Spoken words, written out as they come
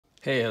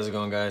Hey, how's it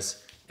going,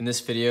 guys? In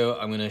this video,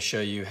 I'm gonna show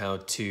you how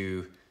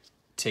to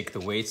take the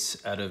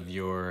weights out of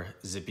your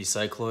Zippy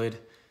Cycloid,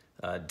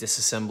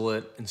 disassemble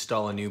it,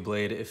 install a new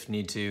blade if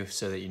need to,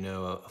 so that you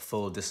know a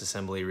full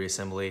disassembly,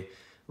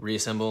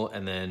 reassemble,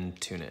 and then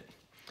tune it.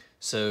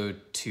 So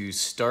to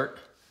start,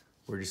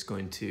 we're just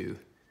going to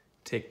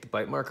take the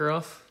bite marker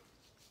off.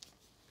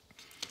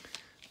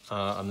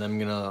 And then I'm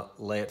gonna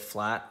lay it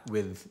flat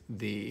with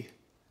the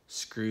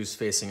screws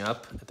facing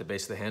up at the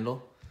base of the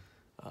handle.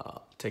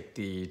 Take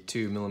the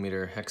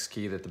 2mm hex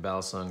key that the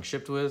Balisong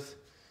shipped with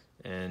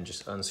and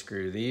just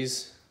unscrew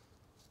these.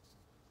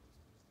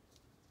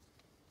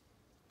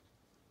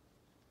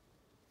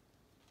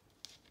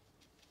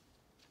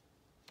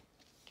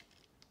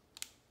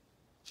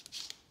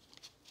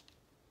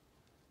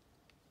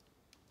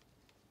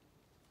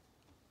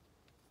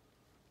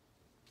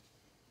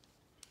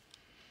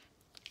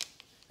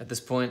 At this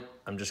point,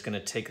 I'm just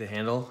gonna take the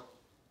handle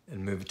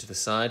and move it to the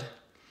side.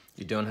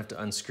 You don't have to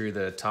unscrew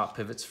the top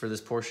pivots for this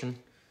portion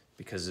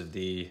because of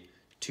the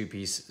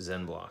two-piece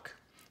Zen block.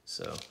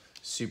 So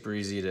super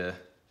easy to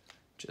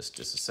just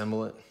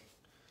disassemble it,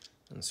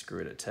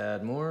 unscrew it a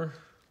tad more.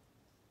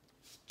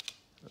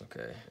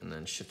 Okay, and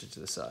then shift it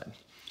to the side.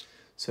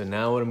 So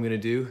now what I'm gonna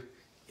do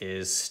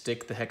is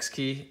stick the hex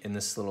key in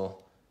this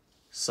little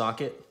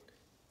socket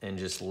and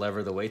just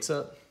lever the weights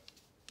up.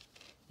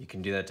 You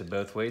can do that to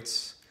both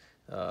weights.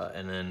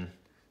 And then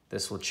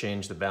this will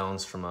change the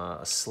balance from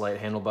a slight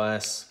handle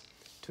bias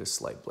to a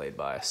slight blade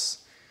bias.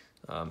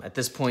 At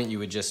this point, you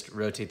would just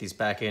rotate these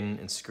back in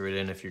and screw it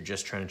in if you're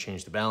just trying to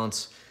change the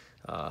balance.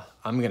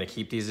 I'm gonna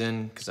keep these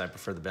in because I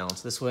prefer the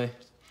balance this way.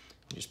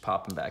 You just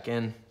pop them back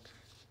in.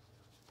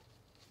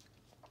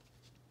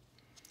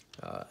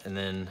 And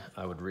then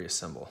I would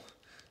reassemble.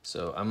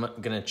 So I'm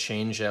gonna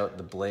change out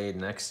the blade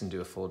next and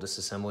do a full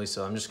disassembly.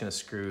 So I'm just gonna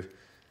screw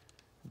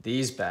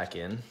these back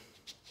in.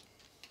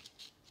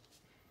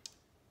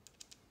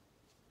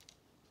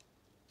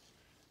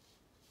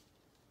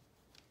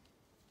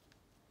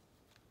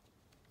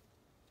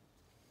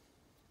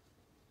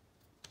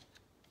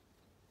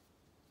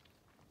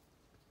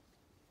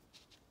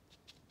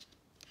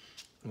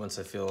 Once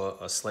I feel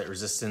a slight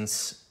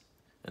resistance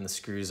and the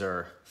screws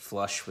are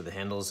flush with the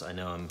handles, I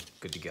know I'm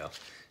good to go.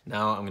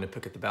 Now I'm gonna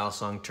pick up the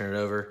Balisong, turn it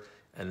over,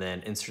 and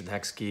then insert the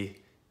hex key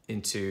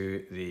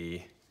into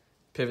the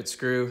pivot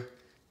screw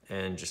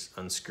and just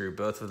unscrew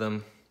both of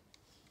them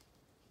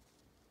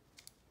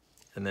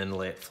and then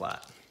lay it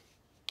flat.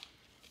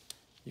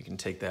 You can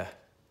take the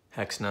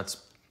hex nuts,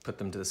 put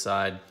them to the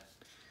side,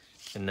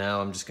 and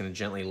now I'm just gonna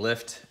gently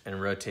lift and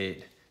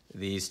rotate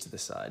these to the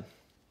side.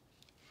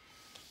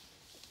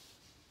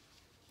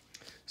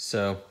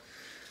 So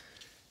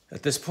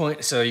at this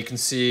point, so you can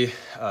see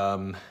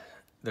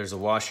there's a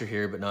washer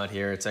here, but not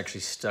here. It's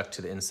actually stuck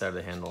to the inside of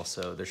the handle.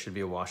 So there should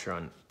be a washer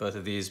on both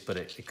of these, but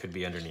it could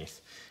be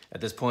underneath.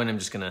 At this point, I'm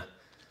just gonna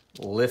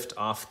lift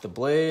off the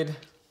blade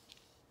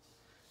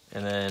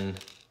and then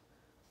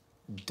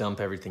dump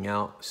everything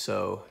out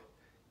so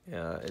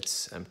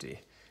it's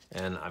empty.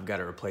 And I've got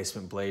a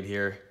replacement blade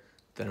here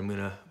that I'm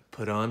gonna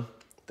put on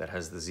that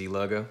has the Z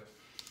logo.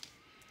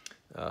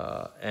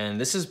 And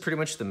this is pretty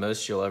much the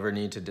most you'll ever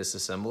need to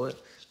disassemble it.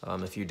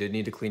 If you did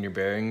need to clean your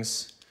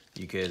bearings,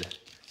 you could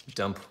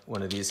dump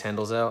one of these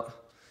handles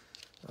out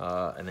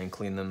and then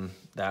clean them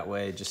that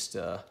way. Just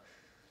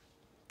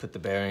put the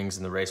bearings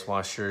and the race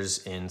washers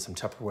in some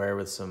Tupperware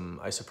with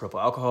some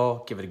isopropyl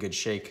alcohol, give it a good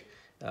shake,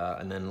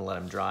 and then let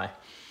them dry.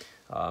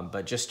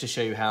 But just to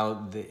show you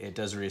how it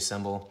does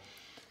reassemble,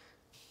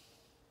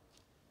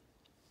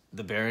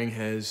 the bearing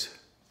has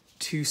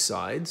two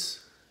sides.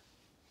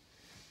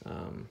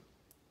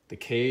 The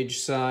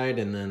cage side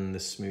and then the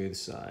smooth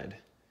side.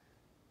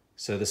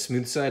 So the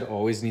smooth side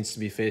always needs to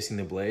be facing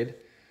the blade.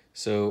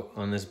 So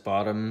on this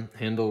bottom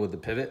handle with the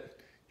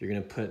pivot, you're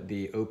gonna put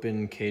the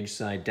open cage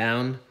side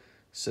down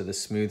so the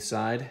smooth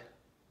side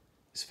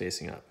is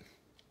facing up.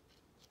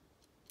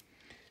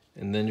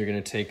 And then you're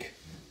gonna take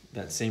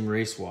that same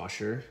race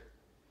washer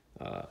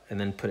and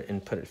then put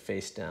it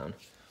face down.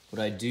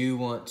 What I do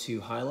want to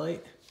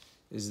highlight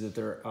is that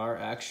there are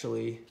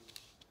actually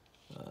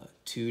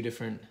two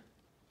different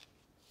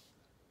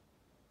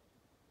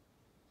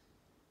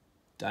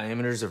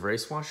diameters of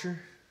race washer.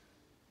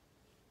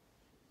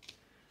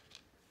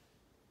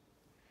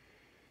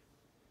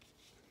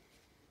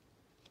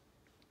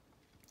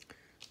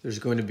 There's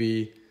going to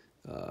be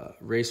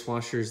race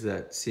washers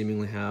that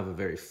seemingly have a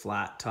very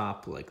flat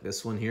top like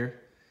this one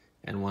here,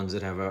 and ones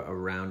that have a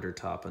rounder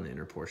top on the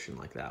inner portion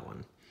like that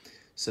one.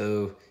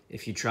 So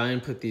if you try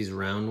and put these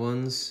round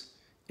ones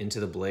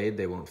into the blade,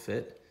 they won't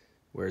fit,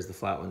 whereas the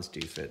flat ones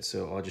do fit.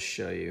 So I'll just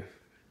show you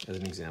as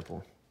an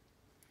example.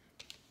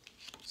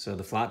 So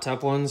the flat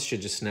top ones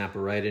should just snap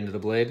right into the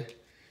blade,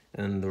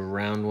 and the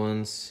round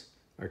ones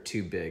are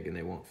too big and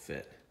they won't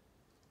fit.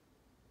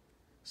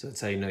 So that's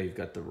how you know you've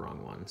got the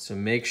wrong one. So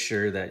make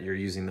sure that you're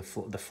using the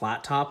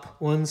flat top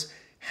ones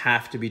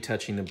have to be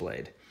touching the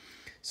blade.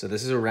 So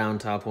this is a round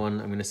top one.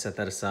 I'm gonna set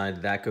that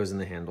aside. That goes in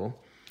the handle.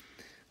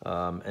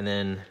 And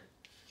then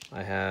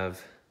I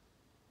have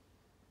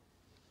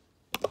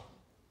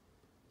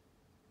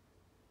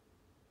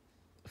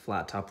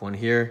flat top one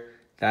here.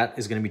 That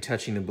is gonna be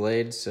touching the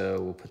blade,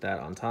 so we'll put that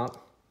on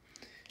top.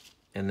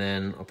 And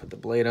then I'll put the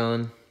blade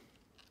on.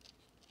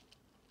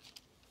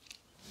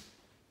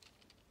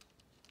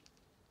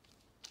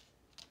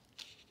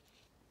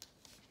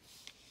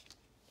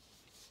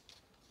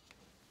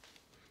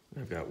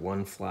 I've got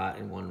one flat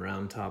and one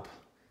round top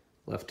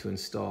left to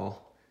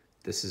install.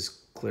 This is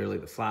clearly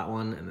the flat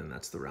one, and then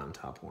that's the round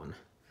top one.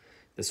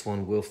 This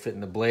one will fit in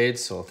the blade,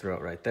 so I'll throw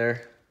it right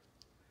there.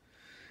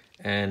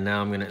 And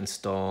now I'm gonna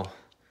install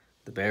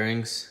the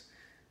bearings.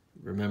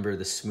 Remember,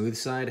 the smooth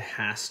side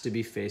has to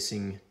be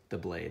facing the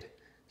blade.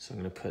 So I'm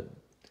gonna put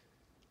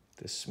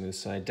this smooth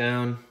side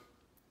down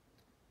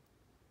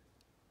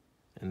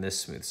and this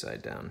smooth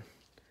side down.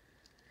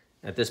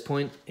 At this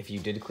point, if you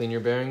did clean your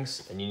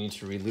bearings and you need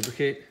to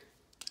re-lubricate,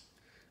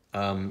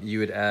 you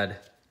would add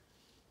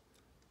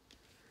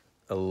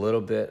a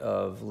little bit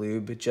of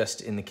lube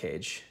just in the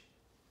cage.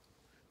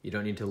 You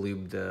don't need to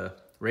lube the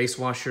race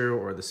washer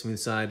or the smooth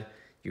side.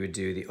 You would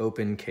do the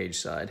open cage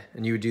side,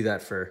 and you would do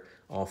that for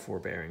all 4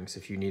 bearings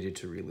if you needed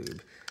to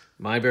re-lube.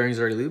 My bearings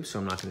are already lubed, so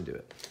I'm not gonna do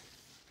it.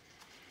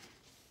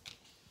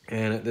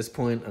 And at this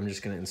point, I'm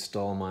just gonna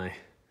install my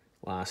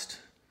last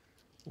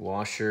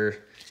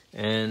washer,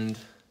 and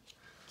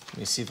let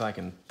me see if I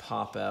can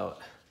pop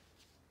out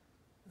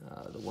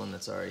the one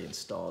that's already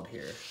installed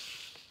here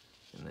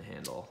in the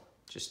handle,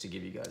 just to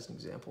give you guys an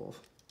example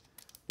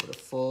of what a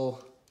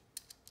full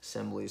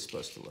assembly is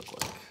supposed to look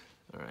like.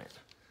 All right,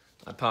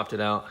 I popped it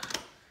out.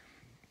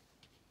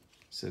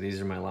 So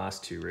these are my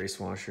last 2 race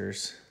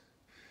washers,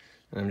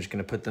 and I'm just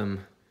gonna put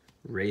them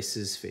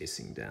races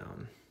facing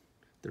down.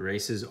 The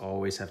races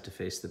always have to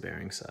face the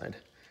bearing side.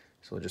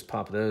 So I'll just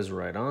pop those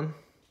right on.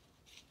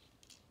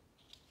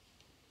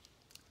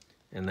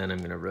 And then I'm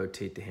gonna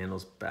rotate the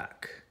handles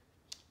back.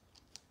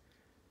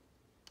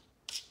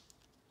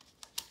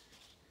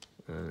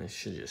 And it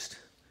should just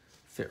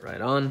fit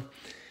right on.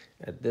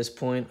 At this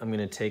point, I'm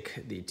gonna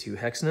take the 2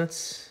 hex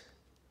nuts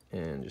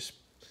and just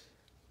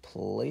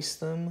place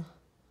them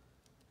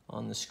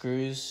on the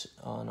screws,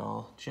 and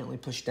I'll gently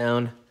push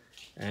down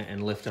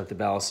and lift up the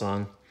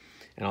Balisong,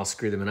 and I'll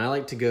screw them. And I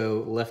like to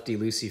go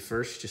lefty-loosey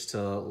first, just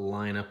to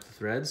line up the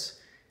threads.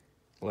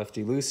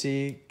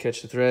 Lefty-loosey,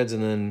 catch the threads,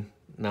 and then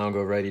now I'll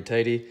go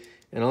righty-tighty.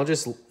 And I'll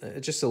just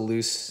a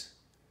loose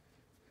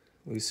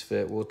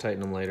fit. We'll tighten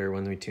them later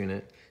when we tune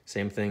it.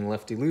 Same thing,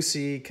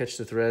 lefty-loosey, catch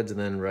the threads, and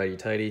then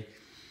righty-tighty.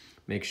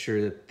 Make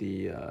sure that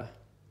the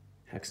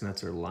hex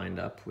nuts are lined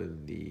up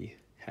with the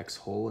hex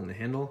hole in the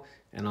handle,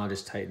 and I'll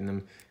just tighten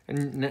them.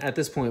 And at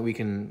this point, we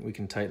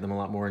can tighten them a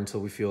lot more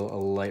until we feel a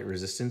light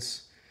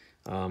resistance.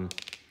 And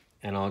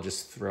I'll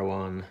just throw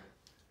on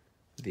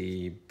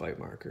the bite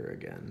marker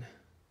again.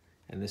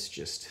 And this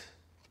just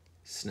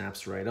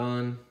snaps right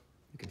on.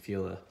 You can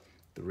feel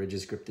the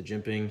ridges grip the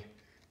jimping,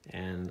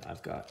 and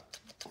I've got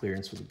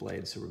clearance with the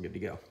blade, so we're good to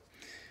go.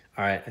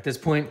 All right, at this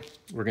point,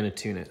 we're gonna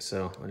tune it.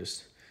 So I'll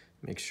just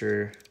make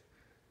sure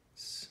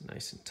it's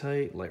nice and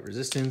tight, light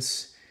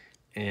resistance.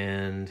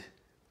 And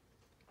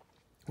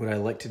what I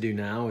like to do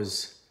now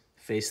is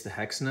face the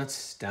hex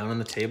nuts down on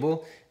the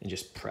table and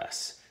just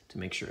press to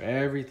make sure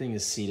everything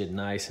is seated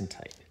nice and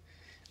tight.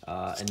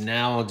 And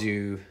now I'll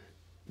do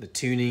the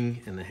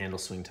tuning and the handle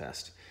swing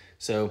test.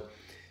 So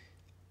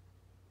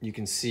you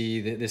can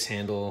see that this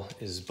handle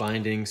is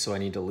binding, so I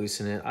need to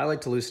loosen it. I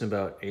like to loosen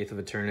about 1/8 of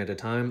a turn at a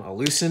time. I'll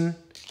loosen,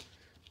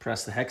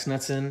 press the hex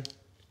nuts in,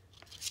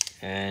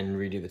 and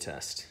redo the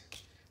test.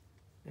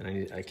 And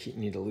I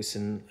need to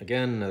loosen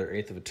again, another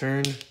 1/8 of a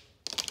turn,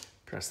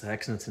 press the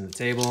hex nuts into the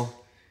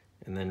table,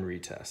 and then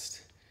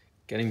retest.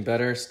 Getting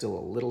better, still a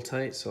little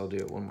tight, so I'll do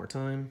it one more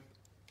time.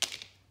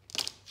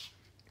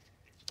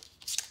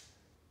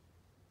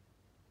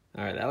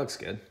 All right, that looks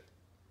good.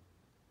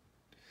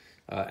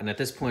 And at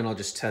this point, I'll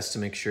just test to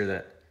make sure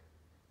that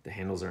the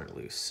handles aren't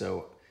loose.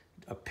 So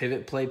a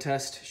pivot play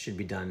test should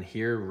be done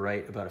here,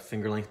 right about a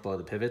finger length below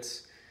the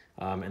pivots.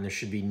 And there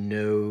should be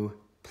no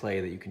play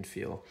that you can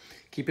feel.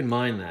 Keep in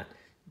mind that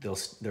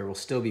there will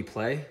still be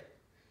play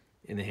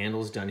in the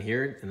handles done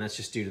here, and that's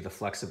just due to the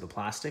flex of the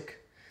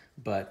plastic.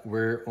 But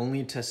we're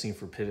only testing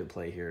for pivot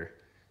play here.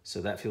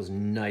 So that feels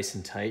nice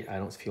and tight. I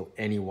don't feel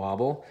any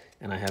wobble,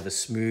 and I have a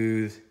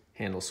smooth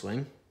handle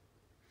swing.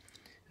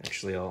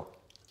 Actually, I'll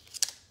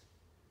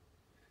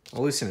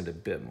loosen it a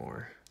bit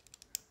more.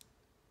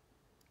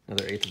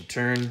 Another 1/8 of a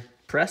turn,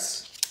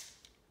 press.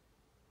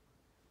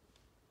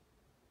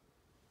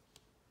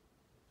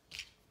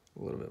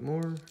 A little bit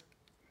more.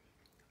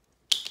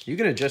 You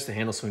can adjust the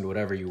handle swing to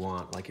whatever you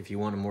want. Like if you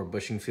want a more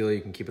bushing feel,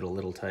 you can keep it a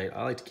little tight.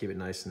 I like to keep it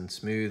nice and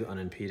smooth,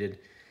 unimpeded.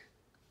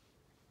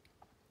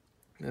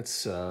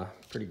 That's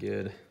pretty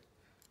good.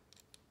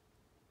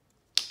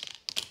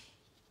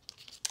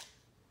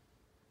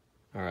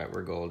 All right,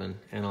 we're golden.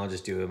 And I'll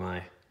just do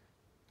my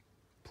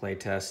play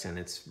test, and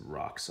it's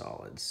rock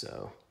solid.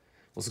 So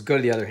let's go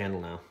to the other handle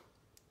now.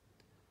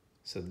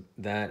 So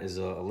that is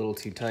a little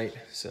too tight.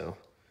 So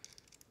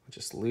I'll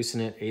just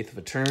loosen it, 1/8 of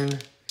a turn,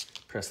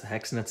 press the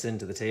hex nuts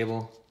into the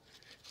table.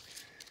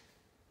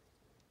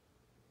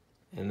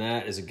 And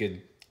that is a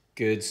good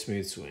Good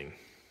smooth swing.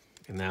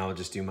 And now I'll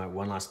just do my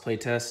one last play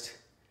test.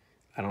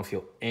 I don't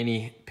feel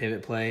any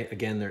pivot play.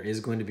 Again, there is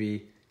going to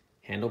be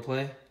handle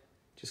play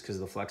just because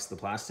of the flex of the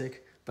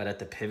plastic, but at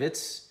the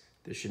pivots,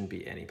 there shouldn't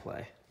be any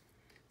play.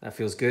 That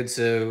feels good.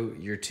 So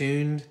you're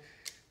tuned,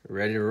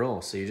 ready to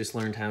roll. So you just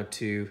learned how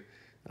to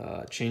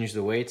change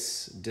the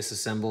weights,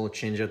 disassemble,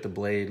 change out the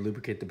blade,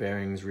 lubricate the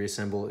bearings,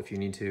 reassemble if you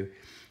need to,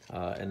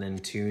 and then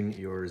tune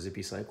your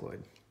Zippy Cycloid.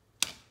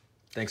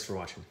 Thanks for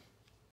watching.